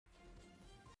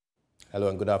Hello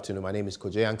and good afternoon. My name is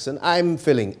Kojo Yankson. I'm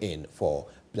filling in for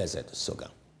Blessed Soga.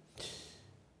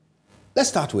 Let's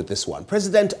start with this one.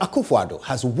 President Akufo-Addo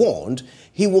has warned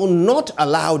he will not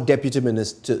allow deputy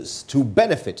ministers to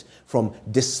benefit from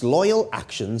disloyal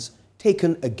actions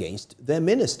taken against their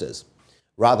ministers.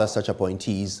 Rather, such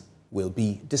appointees will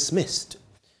be dismissed.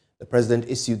 The president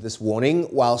issued this warning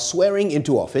while swearing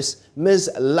into office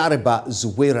Ms. Lariba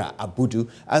Zuwaira Abudu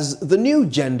as the new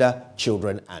Gender,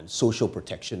 Children and Social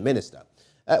Protection Minister,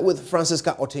 with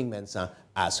Francisca Oting-Mensah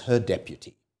as her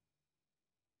deputy.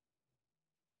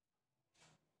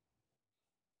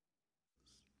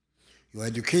 Your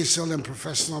educational and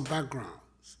professional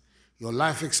backgrounds, your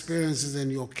life experiences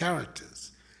and your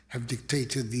characters have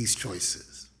dictated these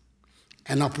choices.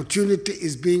 An opportunity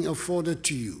is being afforded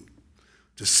to you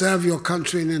to serve your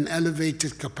country in an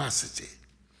elevated capacity.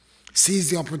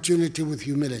 Seize the opportunity with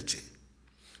humility,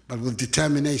 but with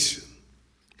determination,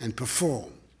 and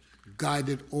perform,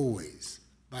 guided always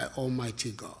by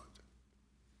Almighty God.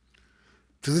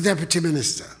 To the Deputy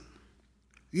Minister,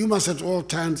 you must at all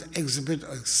times exhibit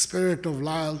a spirit of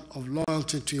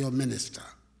loyalty to your minister.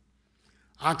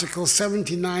 Article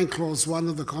 79, Clause 1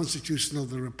 of the Constitution of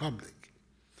the Republic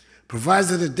provides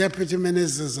that a deputy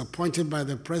minister is appointed by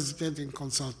the President in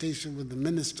consultation with the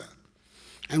minister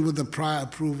and with the prior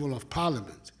approval of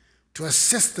Parliament to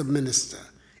assist the minister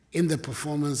in the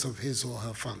performance of his or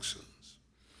her functions.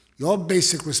 Your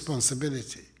basic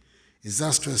responsibility is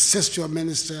thus to assist your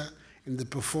minister in the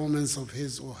performance of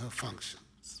his or her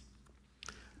functions.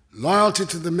 Loyalty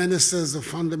to the minister is the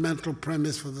fundamental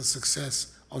premise for the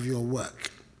success of your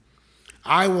work.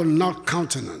 I will not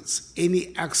countenance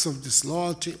any acts of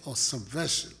disloyalty or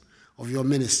subversion of your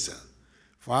minister,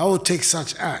 for I will take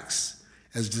such acts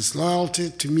as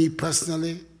disloyalty to me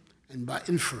personally and by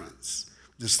inference,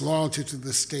 disloyalty to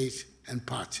the state and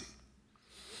party.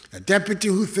 A deputy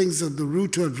who thinks that the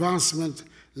route to advancement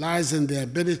lies in the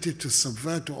ability to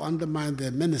subvert or undermine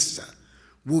their minister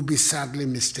will be sadly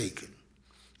mistaken.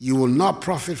 You will not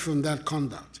profit from that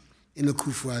conduct in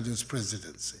Akufo-Addo's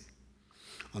presidency.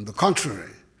 On the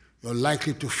contrary, you're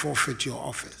likely to forfeit your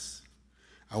office.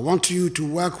 I want you to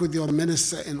work with your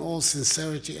minister in all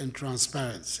sincerity and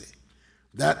transparency.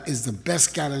 That is the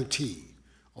best guarantee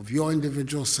of your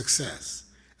individual success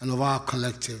and of our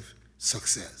collective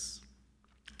success.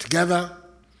 Together,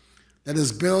 let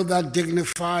us build that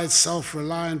dignified,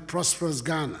 self-reliant, prosperous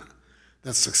Ghana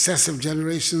that successive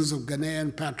generations of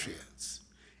Ghanaian patriots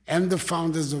and the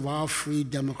founders of our free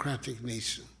democratic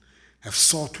nation have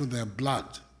sought with their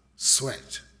blood,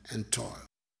 sweat, and toil.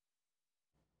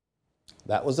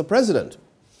 That was the president.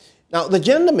 Now, the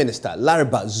gender minister,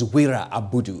 Lariba Zuwaira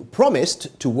Abudu,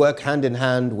 promised to work hand in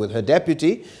hand with her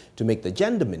deputy to make the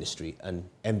gender ministry an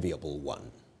enviable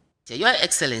one. Your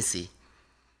Excellency,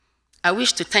 I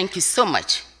wish to thank you so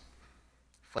much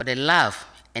for the love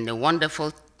and the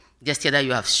wonderful gesture that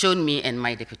you have shown me and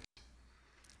my deputy.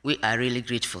 We are really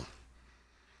grateful.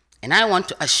 And I want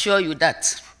to assure you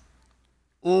that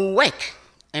we will work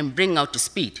and bring out to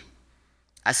speed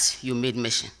as you made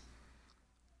mention.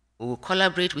 We will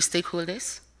collaborate with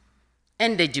stakeholders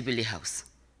and the Jubilee House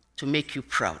to make you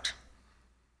proud.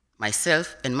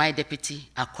 Myself and my deputy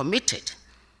are committed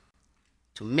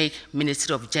to make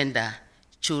Ministry of Gender,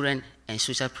 Children and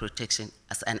Social Protection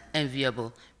as an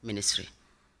enviable ministry.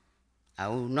 I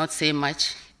will not say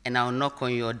much, and I will knock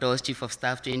on your doors, Chief of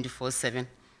Staff, 24/7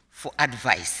 for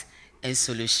advice and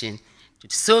solution to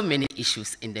so many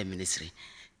issues in the ministry.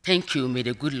 Thank you. May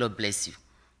the good Lord bless you.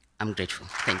 I'm grateful.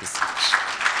 Thank you so much.